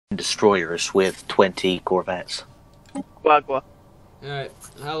destroyers with 20 corvettes. Guagua. Alright,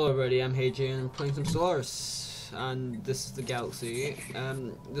 hello everybody, I'm HJ and I'm playing some Stellaris, and this is the galaxy.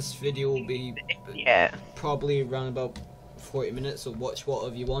 This video will be probably around about 40 minutes, so watch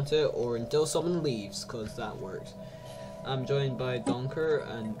whatever you want it, or until someone leaves, cause that works. I'm joined by Donker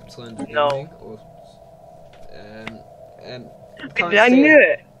and Slender Gaming. I knew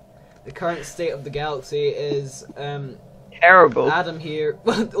it! The current state of the galaxy is, terrible. Adam here,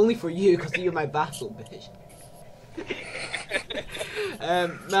 well, only for you, cause you're my vassal, bitch.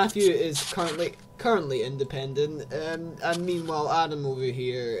 Matthew is currently independent, and meanwhile Adam over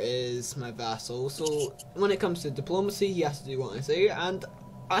here is my vassal. So when it comes to diplomacy, he has to do what I say, and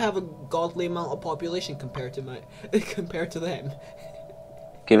I have a godly amount of population compared to them.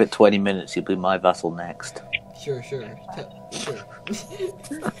 Give it 20 minutes, you'll be my vassal next. Sure. Can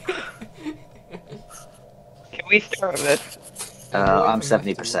we start with this? I'm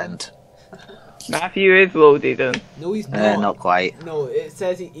 70%. Matthew is loaded in. No, he's not. Not quite. No, it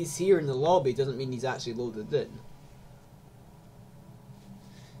says he's here in the lobby. Doesn't mean he's actually loaded in.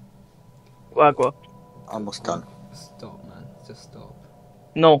 Guagua. Almost done. Stop, man. Just stop.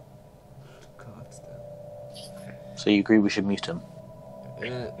 No. God, stop. So you agree we should mute him?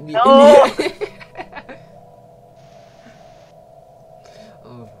 No!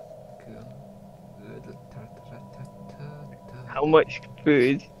 Oh, God. How much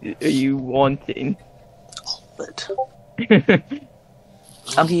food are you wanting? All of it.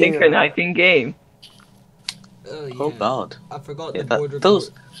 I'm synchronizing game. Oh, yeah. Oh God. I forgot Yeah, the border.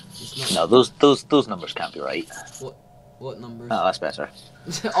 those not... those numbers can't be right. What numbers? Oh, that's better.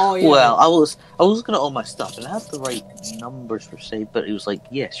 Oh yeah. Well, I was looking at all my stuff and I had the right numbers for say, but it was like,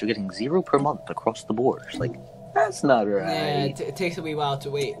 yes, you're getting 0 per month across the board. It's like, that's not right. Yeah, it takes a wee while to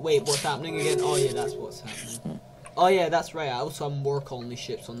wait. Wait, what's happening again? Oh yeah, that's what's happening. Oh yeah, that's right. I also have more colony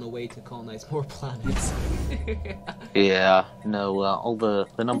ships on the way to colonize more planets. Yeah, no, all the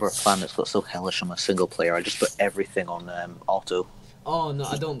number of planets got so hellish on my single player. I just put everything on auto. Oh no,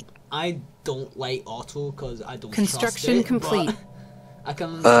 I don't like auto because I don't. Construction trust it, complete. I can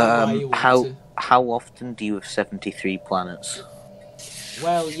understand why you want to. How often do you have 73 planets?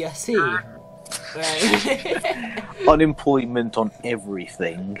 Well, you see. Unemployment on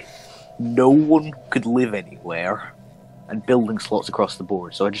everything. No one could live anywhere, and building slots across the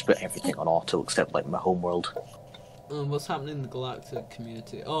board. So I just put everything on auto except like my homeworld. What's happening in the galactic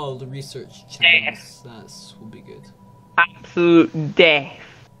community? Oh, the research channels. That will be good. Absolute death.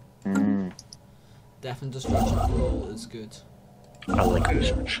 Death and destruction for all is good. I like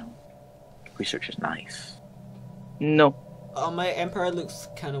research. Research is nice. No. My empire looks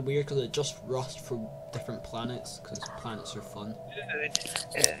kind of weird because it just rushed for different planets, because planets are fun.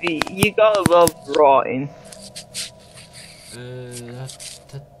 You gotta love rotting.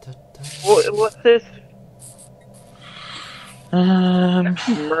 What's this?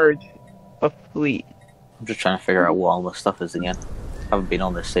 Merge a fleet. I'm just trying to figure out what all this stuff is again. I haven't been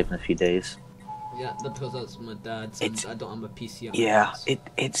on this save in a few days. Yeah, because that's my dad's, and I don't have a PC on yeah,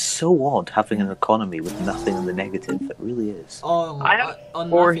 it's so odd having an economy with nothing in the negative. It really is. Oh, on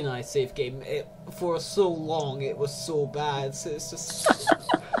Mathew and I save game, for so long it was so bad, so it's just...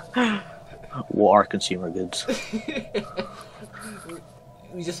 What are consumer goods?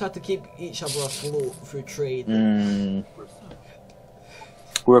 We just had to keep each other afloat through trade. We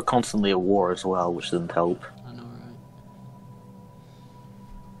were constantly at war as well, which didn't help. I know,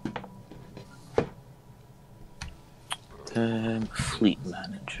 right? Fleet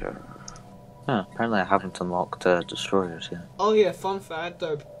manager. Huh, apparently I haven't unlocked destroyers yet. Oh yeah, fun fact,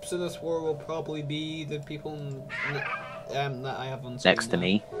 our soonest war will probably be the people that I have on screen Next to now.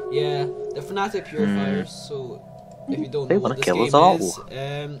 me. Yeah, the Fanatic Purifiers, so if you don't They know wanna what this kill game us all. is,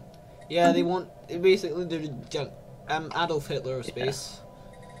 yeah, they want, basically they're Adolf Hitler of space.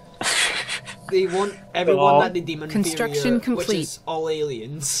 They want everyone that they deem inferior, which is all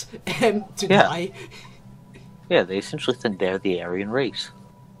aliens, to die. Yeah, they essentially think they're the Aryan race.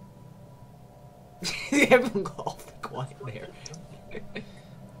 Everyone got off the quiet there.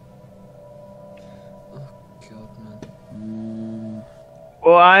 Oh god, man.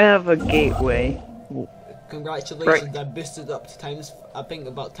 Well, I have a gateway. Congratulations, I boosted up to times, I think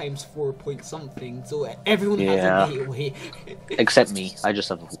about times 4 point something, so everyone has a gateway. Except me, I just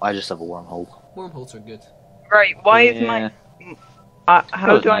have a wormhole. Wormholes are good. Right, why is my...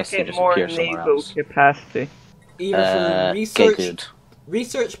 how do I get more naval capacity? Either from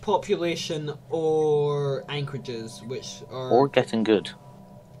research population or anchorages, which are... Or getting good.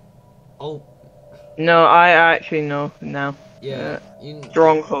 Oh. No, I actually know now. Yeah.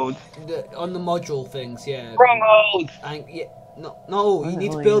 Stronghold. On the module things, yeah. Stronghold! Yeah, No, you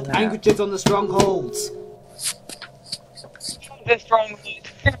need to build anchorages on the strongholds. The strongholds.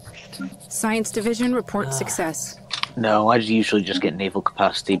 Science Division reports success. No, I usually just get naval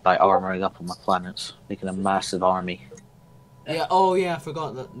capacity by armoring up on my planets, making a massive army. Yeah, oh yeah, I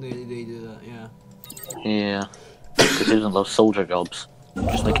forgot that they do that, yeah. Yeah, because they don't love soldier jobs.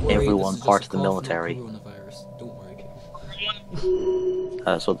 Just make everyone part of the military. Don't worry.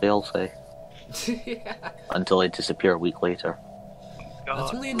 That's what they all say. Yeah. Until they disappear a week later.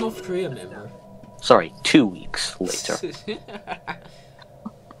 That's only a North Korea member. Sorry, 2 weeks later.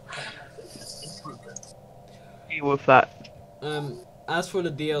 With that. As for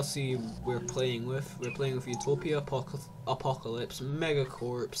the DLC we're playing with Utopia, Apocalypse,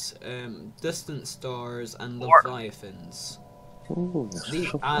 Megacorps, Distant Stars, and Leviathans. Ooh,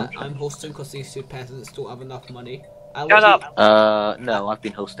 I'm hosting because these two peasants don't have enough money. Shut up! No, I've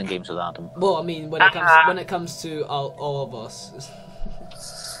been hosting games with Adam. Well, I mean, when it comes to all of us.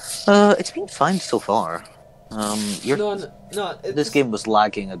 It's been fine so far. This game was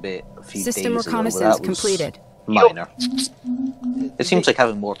lagging a bit a few System days reconnaissance ago. That was completed. Minor. It seems like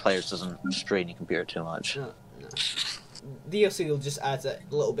having more players doesn't strain your computer too much. No. DLC will just add a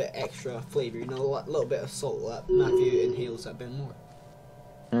little bit extra flavour, you know, a little bit of salt that Mathew inhales a bit more.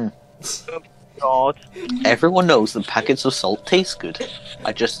 Oh, God. Everyone knows that packets of salt taste good.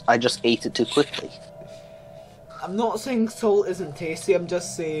 I just ate it too quickly. I'm not saying salt isn't tasty, I'm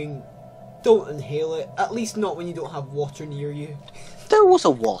just saying don't inhale it. At least not when you don't have water near you. There was a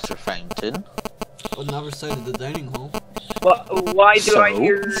water fountain. On the other side of the dining hall. Why do I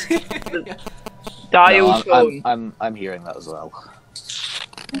hear the dial tone? I'm hearing that as well.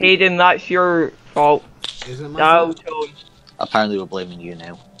 Hayden, that's your fault. Is it my Dial fault? tone. Apparently we're blaming you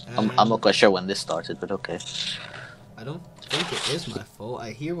now. I'm not quite sure when this started, but okay. I don't think it is my fault.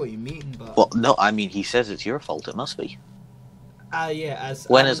 I hear what you mean, but... Well, no, I mean, he says it's your fault. It must be. Yeah, as...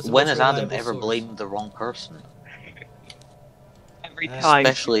 When has Adam ever blamed the wrong person? Every time.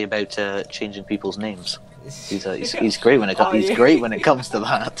 Especially about changing people's names. He's great when it comes. He's great when it comes to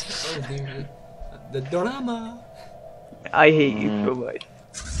that. Oh dear. The drama. I hate you so much.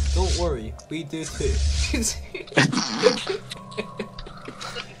 Don't worry, we do too.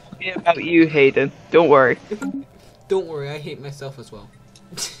 About you, Hayden. Don't worry. Don't worry, I hate myself as well.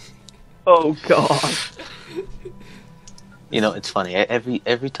 Oh God. You know, it's funny.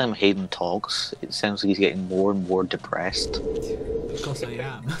 Every time Hayden talks, it sounds like he's getting more and more depressed. Because I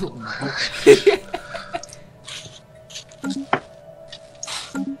am.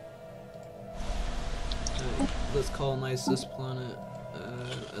 Let's colonize this planet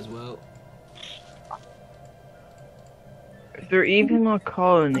as well. Is there even a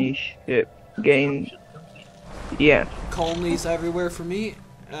colony ship game? Yeah. Colonies everywhere for me.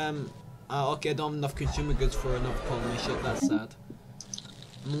 Okay, I don't have enough consumer goods for another colony ship, that's sad.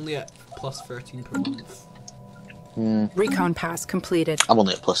 I'm only at plus 13 per month. Recon pass completed. I'm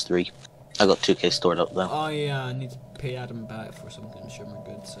only at plus 3. I got 2k stored up though. Oh yeah, I need to pay Adam back for some consumer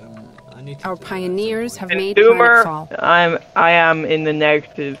goods. I need to Our pioneers have made Consumer, planetfall. I am in the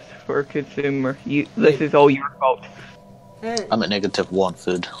negatives for consumer. This is all your fault. Hey, I'm at -1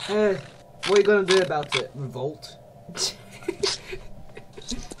 food. hey, what are you gonna do about it? Revolt?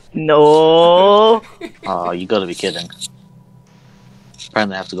 No. Oh, you gotta be kidding.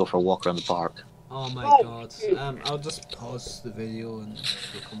 Apparently I have to go for a walk around the park. Oh my god. I'll just pause the video and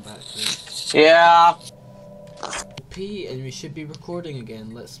we'll come back to it. Yeah! P, and we should be recording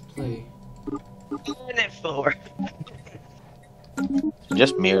again. Let's play. Minute 4. It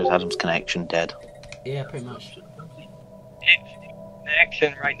just mirrors Adam's connection dead. Yeah, pretty much.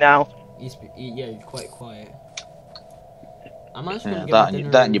 Connection right now. He's quite quiet. I'm actually Yeah, gonna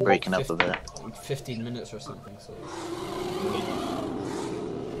get that and you're breaking up a bit. 15 minutes or something, so...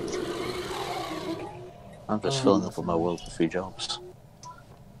 I'm just filling up with my world with 3 jobs.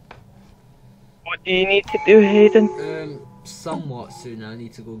 What do you need to do, Hayden? Somewhat soon. I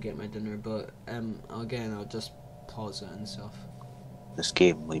need to go get my dinner, but again, I'll just pause it and stuff. This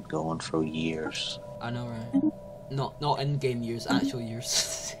game might go on for years. I know, right? Not in-game years, actual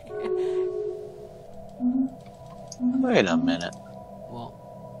years. Wait a minute. What?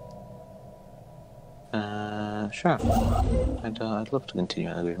 Sure. I'd love to continue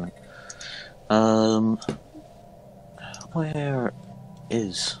an agreement. Where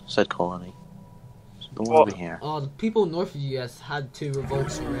is said colony? Is it the one over here? Oh, the people north of you has had 2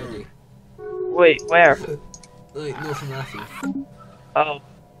 revolts already. Wait, where? Like, north of Matthew. Oh.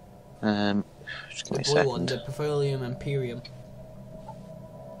 Just give me a The blue one, second. the Petroleum Imperium.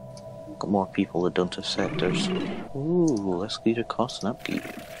 Got more people that don't have sectors. Ooh, let's get a cost and upkeep.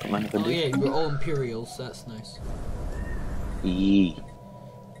 Don't mind if I Oh do. yeah, we're all Imperials, that's nice. Yee.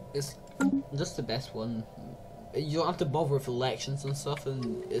 It's just the best one. You don't have to bother with elections and stuff,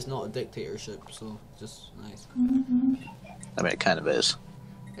 and it's not a dictatorship, so just nice. I mean, it kind of is.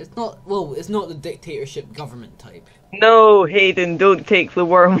 It's not, well, it's not the dictatorship government type. No, Hayden, don't take the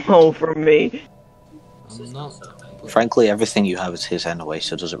wormhole from me. I'm not. Frankly, everything you have is his anyway,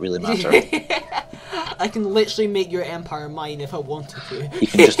 so does it really matter? I can literally make your empire mine if I wanted to. He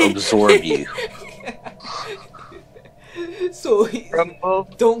can just absorb you. So, Rumble.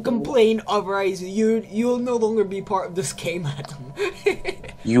 don't complain, otherwise you'll no longer be part of this game, Adam.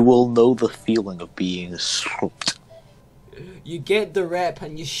 You will know the feeling of being swooped. You get the rep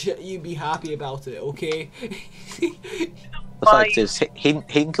and you be happy about it, okay? The fact is,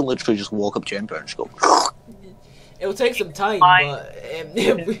 Hayden can literally just walk up to your empire and just go. It'll take some time, but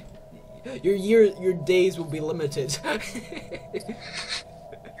your days will be limited.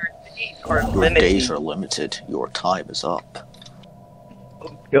 Your days are limited. Your time is up.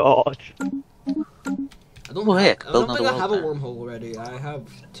 Oh God. I don't think I have a wormhole already. I have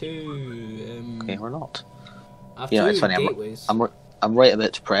two. Okay, we're not. I have Yeah, two it's funny. gateways. I'm right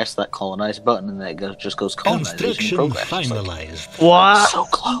about to press that colonize button, and then it just goes colonization in progress. Finalized. What? So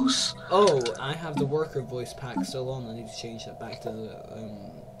close. Oh, I have the worker voice pack still on. I need to change that back to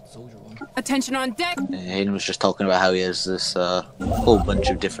the soldier one. Attention on deck. Hayden was just talking about how he has this whole bunch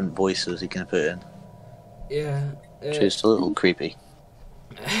of different voices he can put in. Yeah. Which is a little creepy.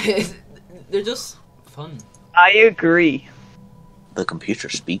 They're just fun. I agree. The computer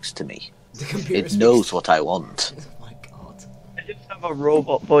speaks to me. The computer It knows what I want. Oh my god. I just have a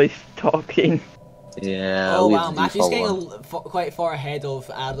robot voice talking. Yeah. Oh we wow, have the Matthew's default getting one. quite far ahead of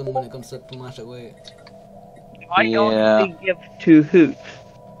Adam when it comes to diplomatic weight. I Yeah. honestly give two hoots.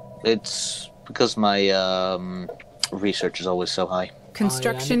 It's because my research is always so high.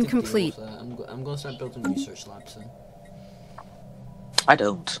 Construction I need to deal complete. with that. I'm going to start building research labs then. I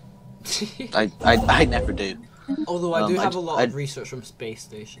don't. I never do. Although I do have a lot I- of research from space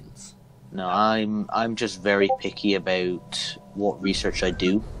stations. No, I'm just very picky about what research I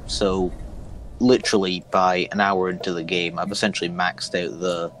do. So, literally by an hour into the game, I've essentially maxed out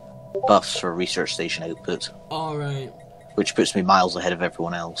the buffs for research station output, Alright. which puts me miles ahead of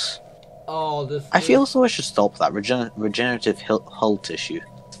everyone else. Oh, I feel as though I should stop that regenerative hull tissue.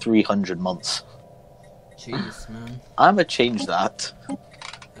 300 months. Jeez, man. I'm gonna change that.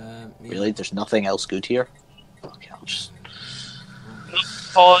 Yeah. Really? There's nothing else good here? Okay, I'll just...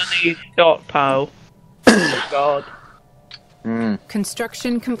 Colony stockpile. Oh God.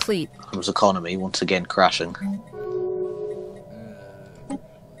 Construction complete. There's economy once again crashing.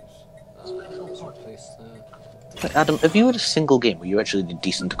 Wait, Adam, have you had a single game where you actually did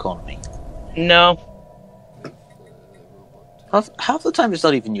decent economy? No. Half the time it's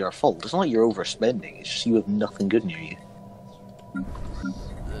not even your fault. It's not like you're overspending, it's just you have nothing good near you.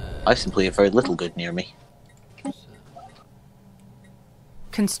 I simply have very little good near me.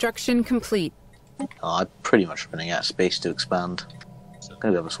 Construction complete. Oh, I'm pretty much running out of space to expand. I'm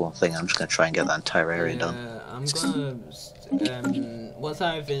gonna go this one thing, I'm just gonna try and get that entire area done. I'm gonna... once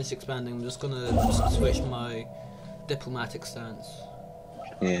I finish expanding, I'm just gonna switch my diplomatic stance.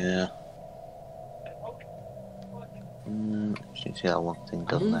 Yeah. Just need to get that one thing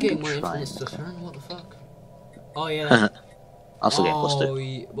done, I'm then getting I more can try influence to and... Fern, what the fuck? Oh yeah. I'll still get plus Oh,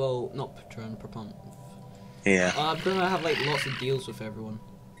 2. well, not per turn, per month. Yeah. I'm gonna have like lots of deals with everyone.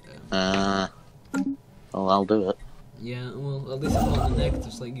 Well, I'll do it. Yeah, well, at least I'm not in the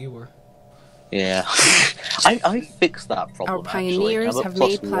negatives like you were. Yeah. I fixed that problem. Our pioneers actually. have I'm at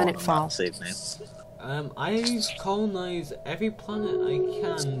made +1 planet on fall. that save name. I colonize every planet I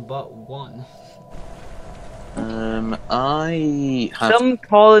can but one. I have Some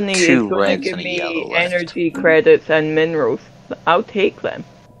colony is two going to reds give and a yellow me left. energy credits and minerals. I'll take them.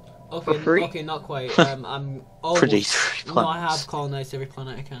 Okay, For free? okay, not quite. I'm almost. Pretty three No, I planets. have colonized every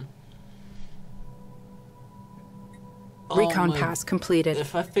planet I can. Recon my- pass completed.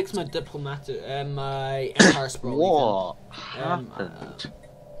 If I fix my diplomatic, my empire sprawl. What Um, happened?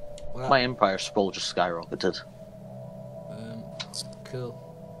 What My empire sprawl just skyrocketed. Cool.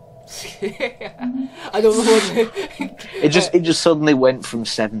 I don't know what. It just suddenly went from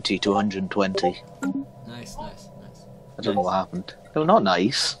 70 to 120. Nice. I don't know what happened. No, not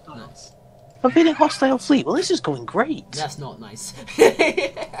nice. Nice. I've been in hostile fleet. Well, this is going great. That's not nice.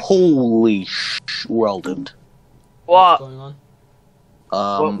 Holy we're all doomed. What's What? going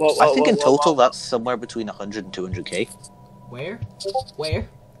on? I think in total that's somewhere between 100 and 200k. Where?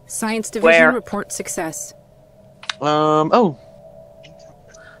 Science division Where? report success. Oh.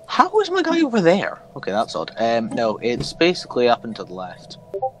 How is my guy over there? Okay, that's odd. No, it's basically up and to the left.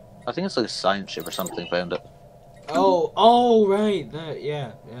 I think it's like a science ship or something found it. Oh, right.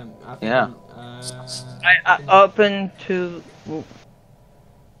 Yeah. Up into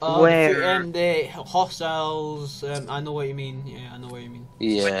where? The hostiles. I know what you mean. Yeah, I know what you mean.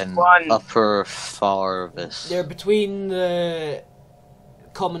 Yeah, one? upper farthest. They're between the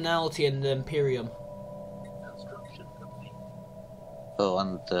Commonality and the Imperium. Oh,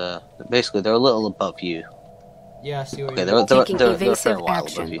 and basically they're a little above you. Yeah, I see what Okay, you mean. they're a fair while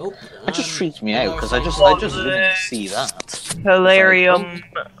above you. Oh, It just freaked me out because I just didn't see that. Hilarium,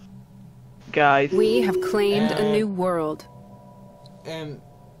 guys. We have claimed a new world. I'm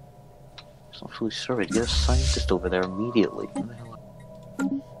fully sorry to get a scientist over there immediately.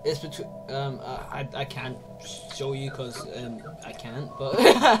 It's between. I can't show you because I can't.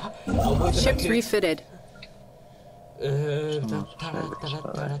 But Ships refitted.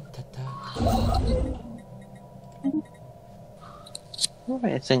 What am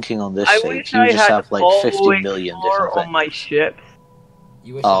I thinking on this I stage? wish You I just had have like 50 million different things. on my ship.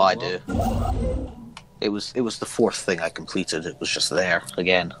 Oh, I do. It was the fourth thing I completed. It was just there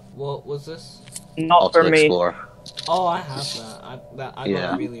again. What was this? Not for me. Explorer. Oh, I have that. I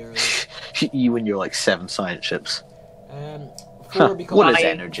got it really early. You and your like 7 science ships. 4 because what is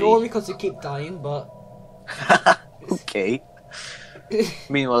energy? 4 because you keep dying, but. Okay.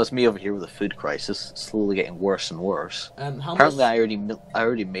 Meanwhile, it's me over here with a food crisis, slowly getting worse and worse. Apparently, I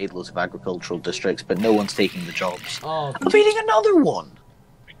already made loads of agricultural districts, but no one's taking the jobs. Oh, I'm beating another one.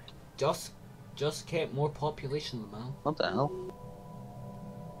 Just get more population, man. What the hell?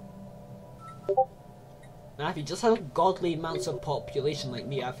 Matthew, just have godly amounts of population like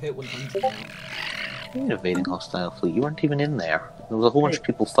me. I've hit 100 now. You're invading hostile fleet. You weren't even in there. There was a whole bunch of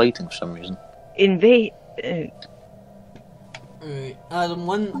people fighting for some reason. Invade. Alright, Adam.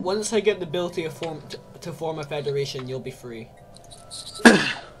 Once I get the ability to form a federation, you'll be free.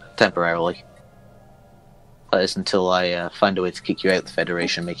 Temporarily. That is until I find a way to kick you out of the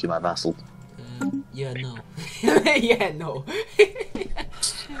Federation and make you my vassal. Yeah, no. Yeah, no.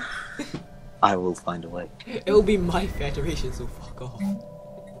 I will find a way. It'll be my federation, so fuck off.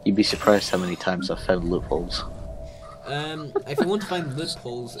 You'd be surprised how many times I've found loopholes. If you want to find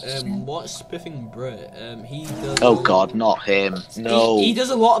loopholes, watch Spiffing Brit. He does. Oh god, not him. No. He does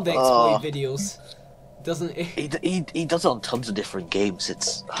a lot of exploit videos. Doesn't he? He does it on tons of different games.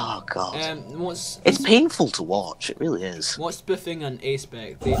 It's god. It's painful to watch. It really is. Watch Spiffing and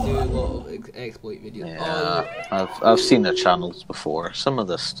A-Spec. They do a lot of exploit videos. Yeah, I've seen their channels before. Some of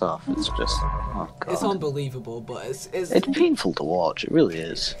the stuff, it's just god. It's unbelievable, but it's painful to watch. It really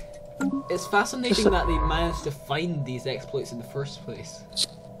is. It's fascinating that they managed to find these exploits in the first place.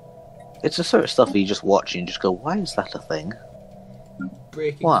 It's the sort of stuff that you just watch and you just go, why is that a thing?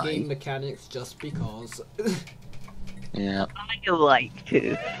 Breaking game mechanics just because. I Yeah. like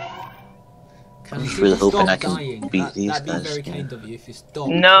to. I'm really hoping I can dying? beat these guys. That'd be very kind of you if you stop.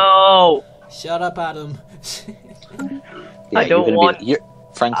 No! Shut up, Adam. Yeah, I don't want.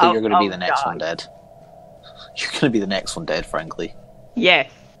 Frankly, you're going to be the next one dead. You're going to be the next one dead, frankly. Yes.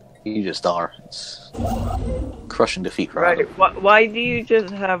 You just are. It's crushing defeat for Right. Adam. Why do you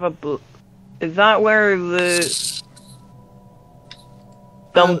just have a Is that where the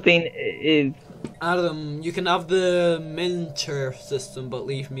something is? Adam, you can have the miniature system, but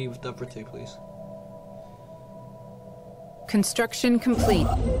leave me with the upper 2, please. Construction complete.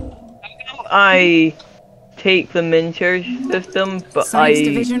 I take the miniature system, but Science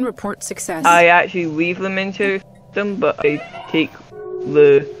Division report success. I actually leave the miniature system, but I take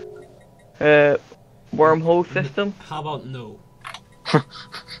the wormhole system. How about no?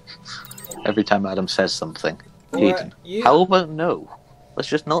 Every time Adam says something, Hayden, how about no? Let's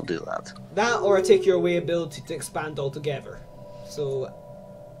just not do that. That, or I take your away ability to expand altogether. So.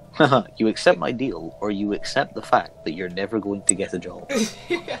 You accept my deal, or you accept the fact that you're never going to get a job.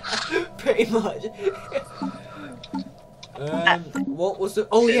 Yeah, pretty much. What was the?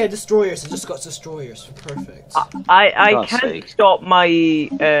 Oh yeah, destroyers. I just got destroyers. Perfect. I can't stop my.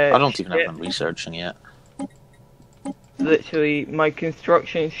 I don't even have them researching yet. Literally, my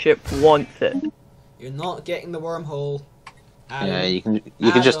construction ship wants it. You're not getting the wormhole. Adam, yeah,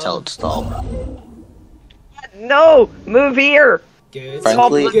 you can just tell it to stop. No, move here. Good.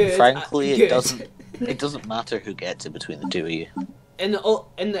 Frankly, Good. it doesn't matter who gets it between the two of you. In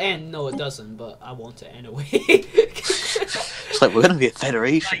the end, no, it doesn't. But I want it anyway. It's like, we're gonna be a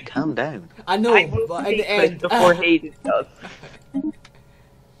federation. Calm down. I know, but in the end, before Hayden does.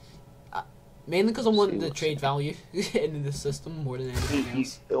 Mainly because I want the trade value in the system more than anything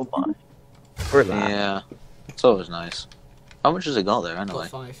else. So much for that. Yeah, it's always nice. How much has it got there anyway?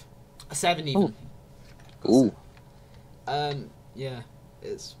 Got 5, 7 even. Ooh. Yeah,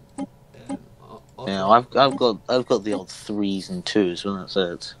 it's I've got the odd 3s and 2s, and that's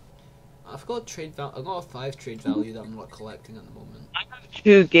it. I've got a 5 trade value that I'm not collecting at the moment. I have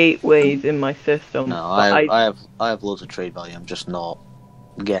 2 gateways in my system. No, I have loads of trade value. I'm just not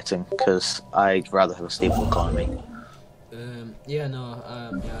getting because I'd rather have a stable economy. Yeah, I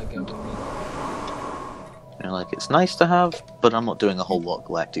get what you mean. You know, like it's nice to have, but I'm not doing a whole lot of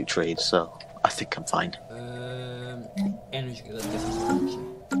galactic trade, so I think I'm fine. Energy, that's energy.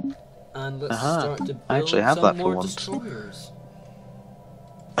 And let's start to build I actually have that for more once. destroyers.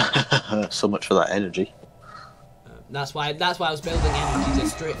 So much for that energy. That's why I was building energy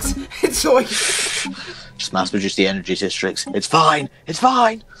districts. So I Just mass produce the energy districts. It's fine. It's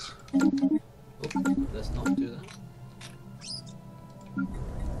fine. Oh, let's not do that.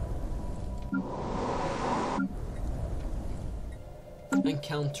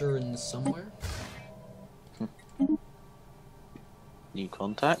 Encounter in somewhere. New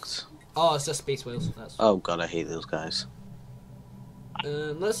contacts. Oh, it's just space whales. Oh god, I hate those guys.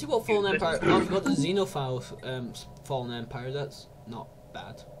 Let's see what Fallen Empire. Oh, we've got the Xenophile Fallen Empire. That's not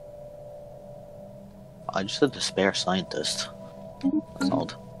bad. I just said the spare scientist. That's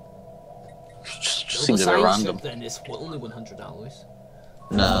odd. Just Build seems a a bit science random. ship, then it's only $100.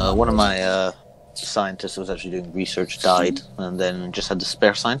 No, one of my scientists who was actually doing research died, and then just had the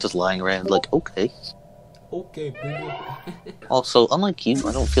spare scientist lying around. Like, okay. Okay, boo. Also, unlike you,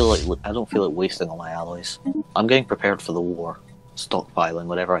 I don't feel like wasting all my alloys. I'm getting prepared for the war, stockpiling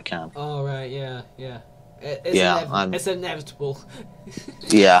whatever I can. Oh right, yeah. It's inevitable.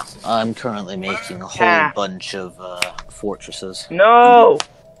 Yeah, I'm currently making a whole bunch of fortresses. No!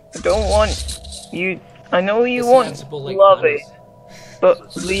 I don't want you. I know you want love it,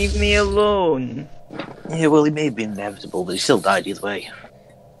 but leave me alone. Yeah, well, he may be inevitable, but he still died either way.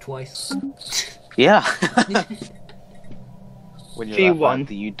 Twice. Yeah. When you're that G1. fact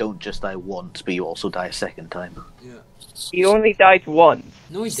that you don't just die once, but you also die a second time. Yeah. He only died once.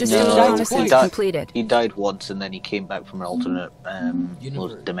 No, he didn't. System No, analysis completed. He died once, and then he came back from an alternate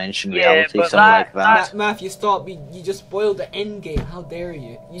Universe. dimension Yeah, reality, but something like that. Matthew, stop! You just spoiled the end game. How dare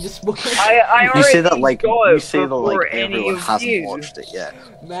you? You just spoiled. I already You say that like saw it before any everyone of hasn't you. watched it yet.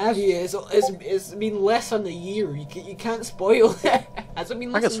 Matthew, it's been less than a year. You can't spoil it. Has it been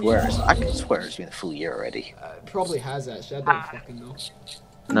I less can than a swear. year? I can swear it's been a full year already. It probably has actually. I don't fucking know.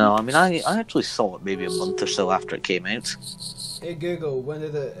 No, I mean I actually saw it maybe a month or so after it came out. Hey Google, when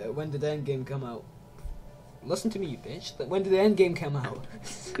did the Endgame come out? Listen to me, you bitch. When did the Endgame come out?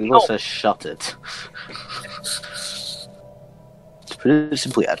 Google says shut it. To put it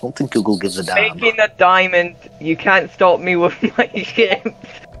simply, I don't think Google gives a damn. Making a diamond, you can't stop me with my ship.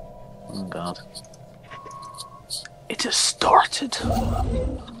 Oh god. It has started.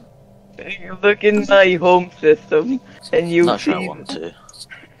 Look in my home system, and you Not sure I see. want to.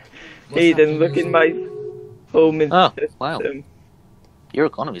 Aiden, look in my home system. Oh, wow. Your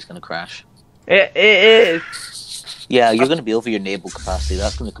economy's gonna crash. It is. Yeah, you're gonna be over your naval capacity.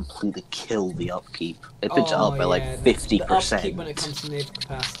 That's gonna completely kill the upkeep. It puts it up by like 50%. The upkeep when it comes to naval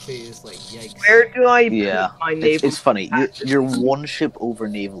capacity is like yikes. Where do I put Yeah, my naval it's funny. You're one ship over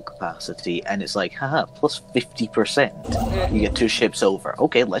naval capacity, and it's like, haha, plus 50%. You get 2 ships over.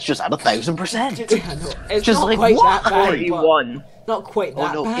 Okay, let's just add 1,000%. Yeah, no, it's Just not like, quite what? that bad. 41. Not quite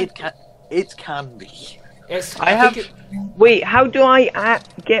that Oh no, bad. it can be. Wait, how do I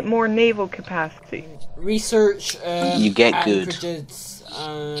get more naval capacity? Research. You get good. anchorages,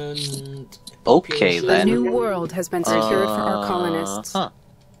 and Okay population. A then. new world has been secured for our colonists.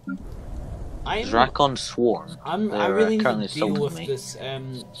 Drakon Swarm. I They're, really need currently to deal insulting with me. this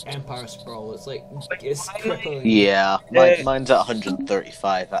Empire sprawl. It's crippling. Yeah, mine's at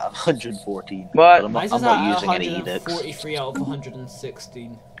 135 out of 114. What? But I'm Mine's not at using any edicts. 143 out of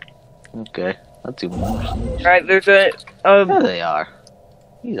 116. Okay, that's even worse. Right, there's There they are.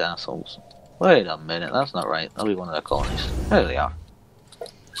 These assholes. Wait a minute, that's not right. That'll be one of their colonies. There they are.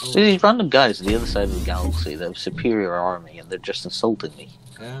 Oh. These random guys at the other side of the galaxy that have superior army and they're just insulting me.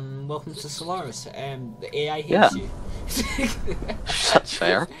 Welcome to Stellaris. The AI hates you. That's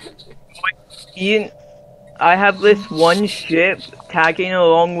fair. I have this one ship tagging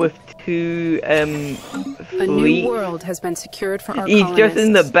along with 2 A new fleet. world has been secured for our He's colonists. just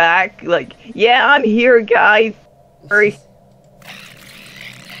in the back, like, yeah, I'm here, guys. Hurry.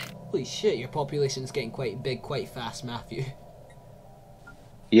 Holy shit, your population's getting quite big quite fast, Matthew.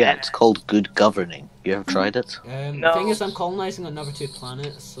 Yeah, it's called good governing. You ever tried it? No. The thing is, I'm colonizing another 2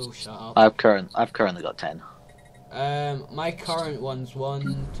 planets, so shut up. I've currently got 10. My current one's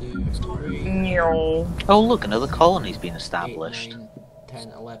 1, 2, 3, No. Oh look, another colony's been 8, established. 9,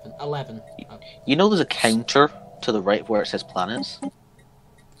 10, 11. 11. You know there's a counter to the right where it says planets?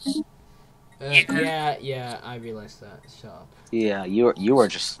 Yeah, I realised that. Shut up. Yeah, you are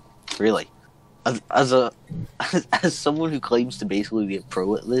just really as someone who claims to basically be a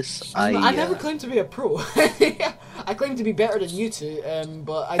pro at this. I never claimed to be a pro. I claim to be better than you two,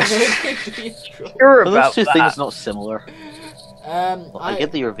 but I never claimed to be a pro. Sure Are about those two that. things not similar? Well, I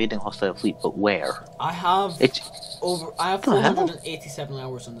get that you're evading hostile fleet, but where? I have I have 487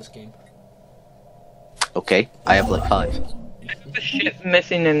 hours on this game. Okay, I have like 5. The ship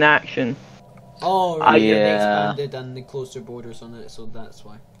missing in action. Oh, right, Yeah. they expanded and they closed their borders on it, so that's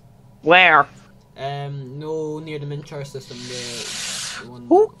why. Where? No, near the Minchar system, the one.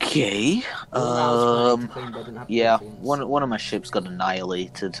 Okay. Yeah, one. one of my ships got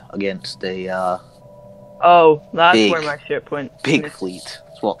annihilated against a Oh, that's Big. where my ship went. big fleet.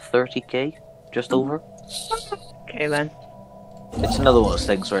 It's what, 30k? Just over? Okay then. It's another one of those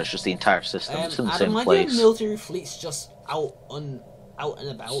things where it's just the entire system. It's in the Adam, same why do place. military fleets just out and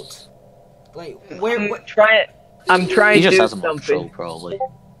about? Like, where? I'm trying He to just do has them on patrol, something. probably.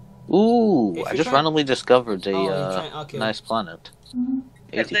 Ooh, If I you're just trying- randomly discovered a okay. nice planet.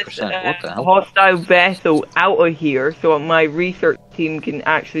 Get this 80%. What the hell? hostile vessel out of here so my research team can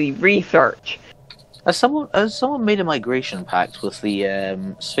actually research. Has someone made a migration pact with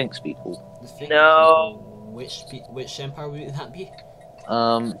the Sphinx people? The thing- No. Which empire would that be?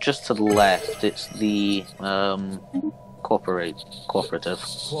 Just to the left, it's the cooperative. Cooperative.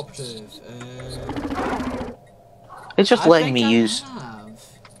 It's just I letting think me I use. have.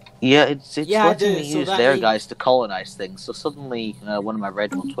 Yeah, it's Yeah, I letting do, me so use that their means- guys to colonize things. So suddenly, one of my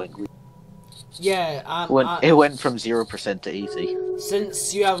red ones went green. Yeah, It went from 0% to 80.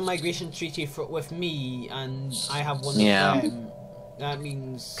 since you have a migration treaty with me and I have one Yeah. of them, that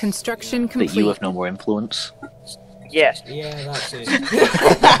means Construction That complete. you have no more influence. Yes. Yeah, that's it.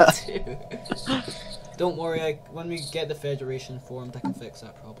 That too. Don't worry, when we get the Federation formed, I can fix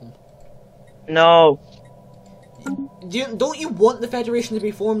that problem. No. Don't you want the Federation to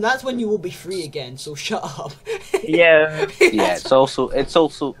be formed? That's when you will be free again, so shut up. Yeah. Yeah, it's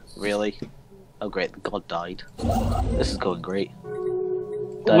also really. Oh great, the god died. This is going great.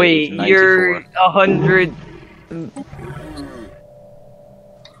 Died Wait, at 94. you're 100.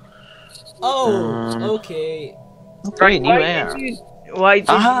 Oh, okay. Okay, new air. Why did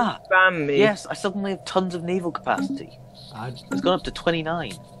Ah, you spam me? Yes, I suddenly have tons of naval capacity. It's gone up to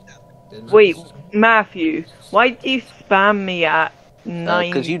 29. Wait, Matthew, why did you spam me at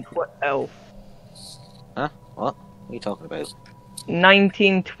 'cause you- 1912? Huh? What? What are you talking about?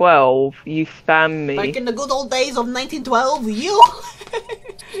 1912, you spammed me. Back in the good old days of 1912, you.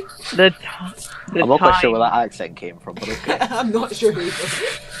 The I'm not quite sure time- where that accent came from, but okay. I'm not sure either.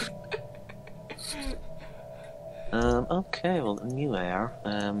 Okay, well, new air.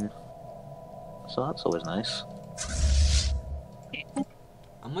 So that's always nice.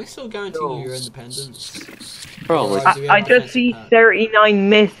 Am I still guaranteeing you your independence? Probably. Or do we have I a just defensive see pact? 39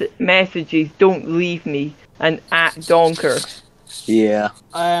 messages, don't leave me, and at Donker. Yeah.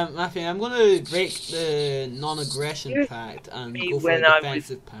 Matthew, I'm gonna break the non-aggression pact and Me go for when a I was-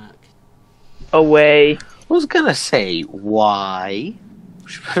 defensive pact. Away. I was gonna say, why?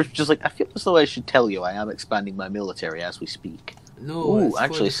 Just like, I feel as though I should tell you I am expanding my military as we speak. No, Ooh, it's for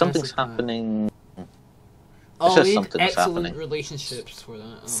actually, a something's defensive pact. happening. Oh, says we need something's excellent happening. relationships for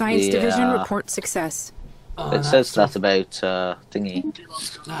that. Oh. Science Division Yeah. report success. Oh, It says that about, thingy.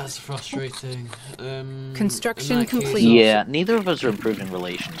 That's frustrating. Construction in that case, complete. Yeah, neither of us are improving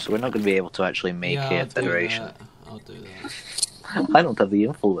relations, so we're not going to be able to actually make yeah, a I'll do federation. that. I'll do that. I don't have the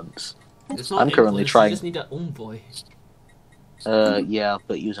influence. It's not I'm currently influence, trying- You just need an envoy. Yeah,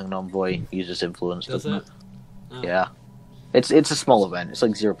 but using an envoy uses influence, Does doesn't it? it? Oh. Yeah. It's a small event. It's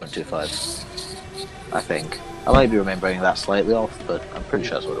like 0.25. I think. I might be remembering that slightly off, but I'm pretty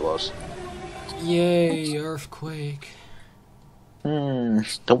sure that's what it was. Yay, earthquake.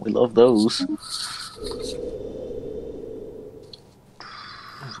 Don't we love those?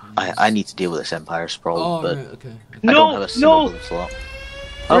 I need to deal with this Empire sprawl, Oh, but right, okay. I don't have No, a single no. bullet slot.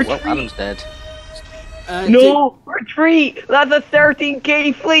 Oh, well, Retreat. Adam's dead. No, retreat! That's a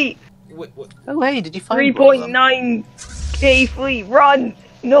 13k fleet! Wait, Oh, hey, did you find one of them? 3.9k fleet, run!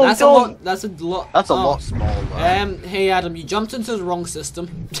 No, that's don't! a lot. That's a lot. That's a oh. lot smaller. Hey Adam, you jumped into the wrong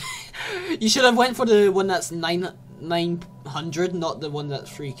system. You should have went for the one that's 900, not the one that's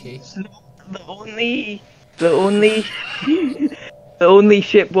 3k. The only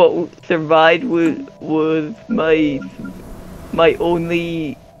ship what survived was my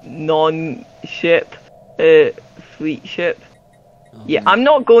only non-ship fleet ship. Oh, Yeah, I'm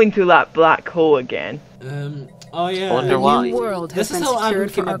not going to that black hole again. Oh yeah. I wonder A why. new world has This is been how Adam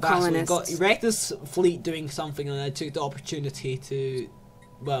secured came for our back. So he colonists. wrecked this fleet doing something, and I took the opportunity to,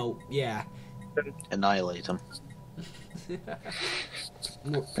 well, yeah, annihilate them.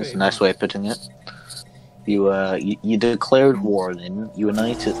 That's a nice way of putting it. You declared war, then you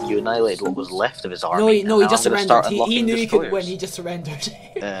annihilated what was left of his army. No, he just surrendered. He knew he could win. He just surrendered.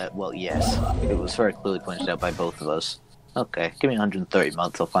 Well, yes, it was very clearly pointed out by both of us. Okay, give me 130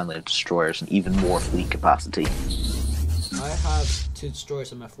 months. I'll finally have destroyers and even more fleet capacity. I have 2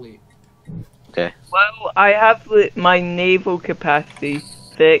 destroyers in my fleet. Okay. Well, I have my naval capacity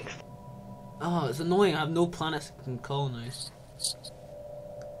fixed. Oh, it's annoying. I have no planets I can colonize.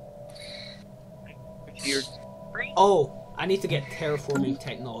 Oh, I need to get terraforming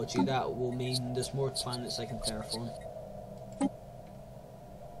technology. That will mean there's more planets I can terraform.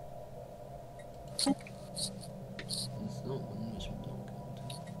 It's not one which I'm not going to.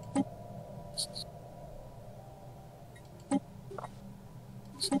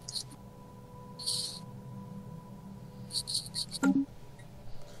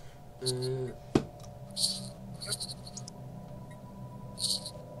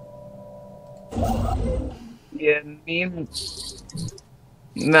 Yeah, me and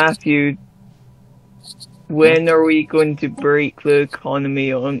Matthew, when are we going to break the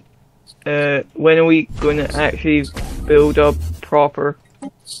economy on? When are we going to actually build a proper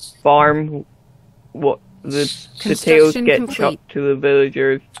farm? What the potatoes get chucked to the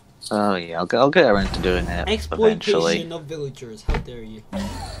villagers? Oh yeah, I'll get around to doing it eventually. Exploitation of villagers, how dare you?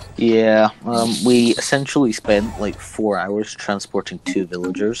 Yeah, we essentially spent like 4 hours transporting 2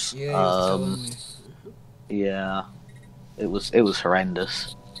 villagers. Yeah, yeah, it was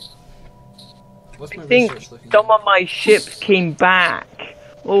horrendous. I think some of my ships came back.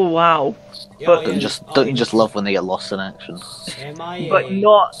 Oh wow! Yeah, but don't you just love when they get lost in action? But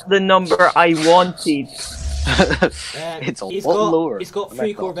not the number I wanted. It's a lot lower. He's got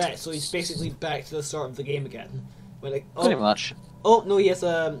 3 corvettes, so he's basically back to the start of the game again. Like, pretty much. Oh no, he has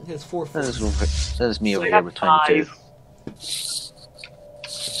 4. That is me over here with 22.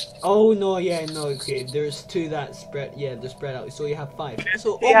 Oh no, yeah, no, okay. There's 2 that spread. Yeah, they're spread out. So you have 5.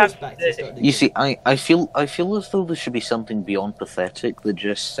 So almost back to the start of the game. You see, I feel as though there should be something beyond pathetic that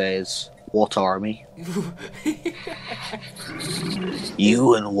just says, "What army?"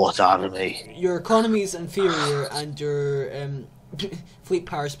 You and what army? Your economy is inferior and your fleet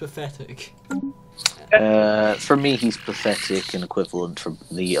power is pathetic. For me, he's pathetic and equivalent for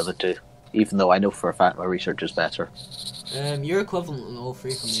the other 2. Even though I know for a fact my research is better. You're equivalent on all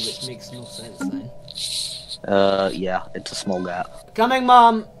 3 for me, which makes no sense then. Yeah, it's a small gap. Coming,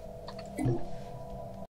 Mom!